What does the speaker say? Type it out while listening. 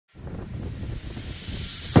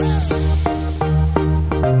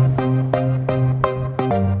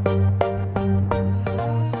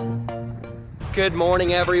Good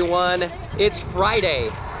morning, everyone. It's Friday.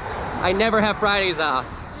 I never have Fridays off.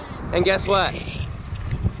 And guess what?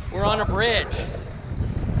 We're on a bridge.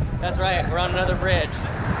 That's right, we're on another bridge.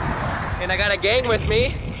 And I got a gang with me.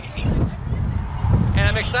 And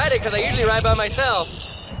I'm excited because I usually ride by myself.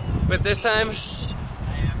 But this time,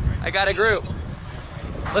 I got a group.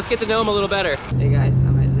 Let's get to know them a little better. Hey guys,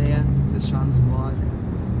 I'm Isaiah. This is Shawn's vlog.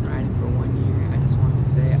 Been riding for 1 year. I just wanted to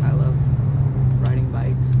say I love riding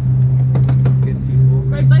bikes. Good people.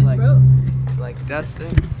 Ride bikes, bro. Like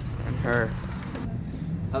Dustin and her.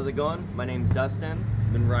 How's it going? My name's Dustin.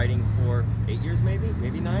 Been riding for 8 years, maybe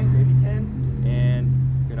 9, maybe 10.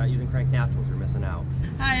 And if you're not using crank naturals, you're missing out.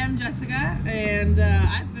 Hi, I'm Jessica, and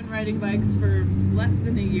I've been riding bikes for less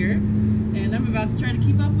than a year, and I'm about to try to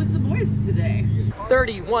keep up with the boys today.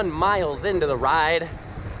 31 miles into the ride,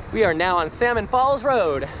 we are now on Salmon Falls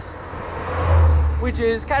Road, which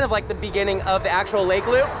is kind of like the beginning of the actual lake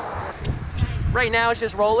loop. Right now it's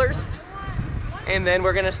just rollers, and then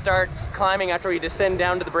we're gonna start climbing after we descend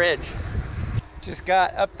down to the bridge. Just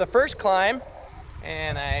got up the first climb,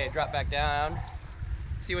 and I dropped back down.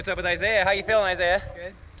 See what's up with Isaiah. How you feeling, Isaiah?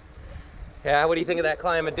 Good. Yeah, what do you think of that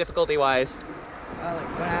climb, difficulty-wise?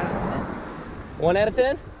 Like 1 out of 10. 1 out of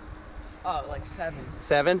 10? Oh, like 7.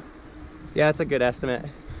 7? Yeah, that's a good estimate.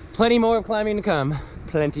 Plenty more of climbing to come.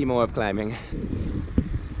 Plenty more of climbing.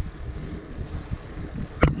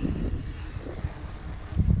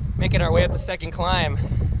 Making our way up the second climb.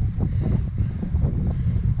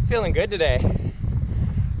 Feeling good today.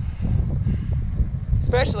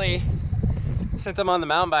 Especially since I'm on the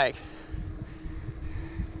mountain bike.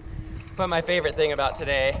 But my favorite thing about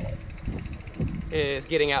today is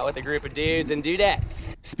getting out with a group of dudes and dudettes.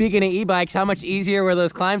 Speaking of e-bikes, how much easier were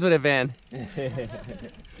those climbs would have been?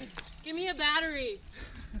 Give me a battery.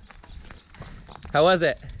 How was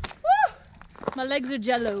it? Woo! My legs are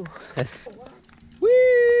jello.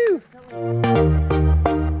 Woo!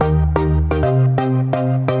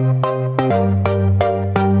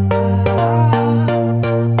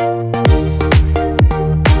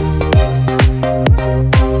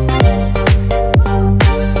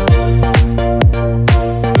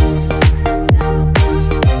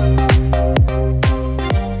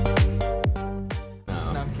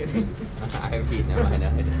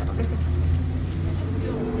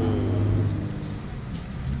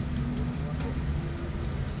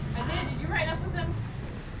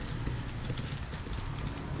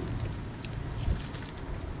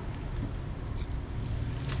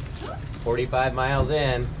 45 miles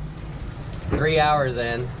in, 3 hours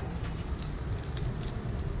in.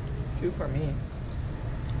 2 for me.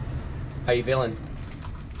 How you feeling?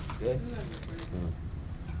 Good.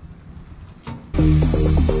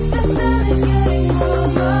 The sun is getting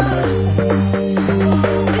warmer.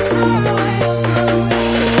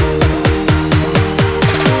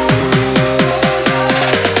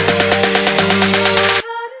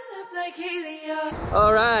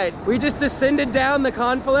 All right, we just descended down the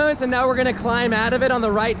confluence and now we're gonna climb out of it on the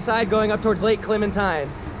right side going up towards Lake Clementine.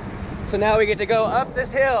 So now we get to go up this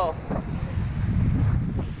hill.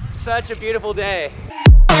 Such a beautiful day.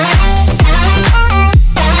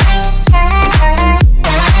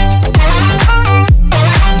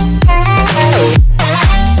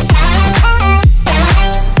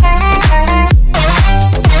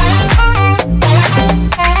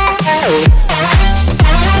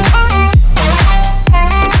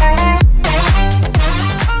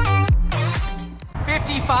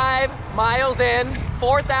 Miles in,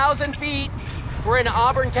 4,000 feet. We're in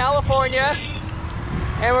Auburn, California,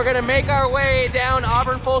 and we're gonna make our way down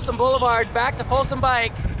Auburn Folsom Boulevard back to Folsom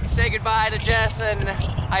Bike, say goodbye to Jess and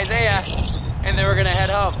Isaiah, and then we're gonna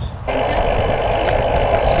head home.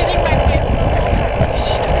 Shitting my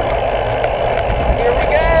pants. Here we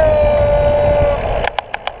go!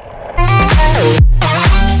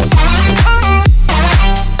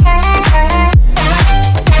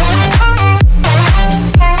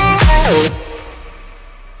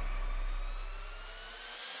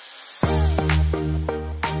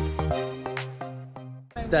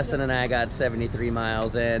 Dustin and I got 73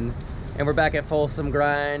 miles in, and we're back at Folsom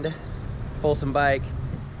Grind, Folsom Bike,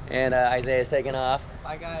 and Isaiah's taking off.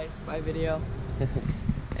 Bye guys, bye video.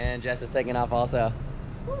 And Jess is taking off also.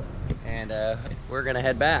 And we're gonna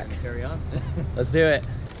head back. Carry on. Let's do it.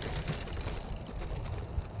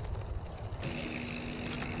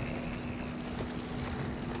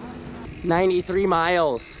 "93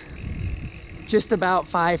 miles, just about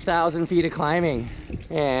 5,000 feet of climbing,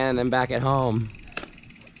 and I'm back at home.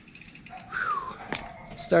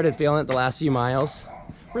 Started feeling it the last few miles.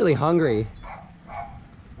 Really hungry.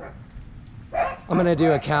 I'm gonna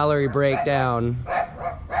do a calorie breakdown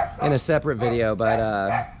in a separate video, but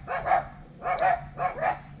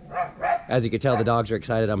as you can tell, the dogs are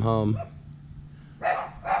excited I'm home.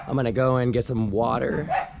 I'm gonna go and get some water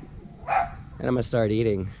and I'm gonna start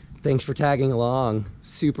eating. Thanks for tagging along.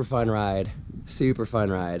 Super fun ride, super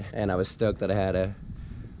fun ride. And I was stoked that I had a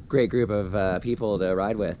great group of people to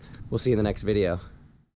ride with. We'll see you in the next video.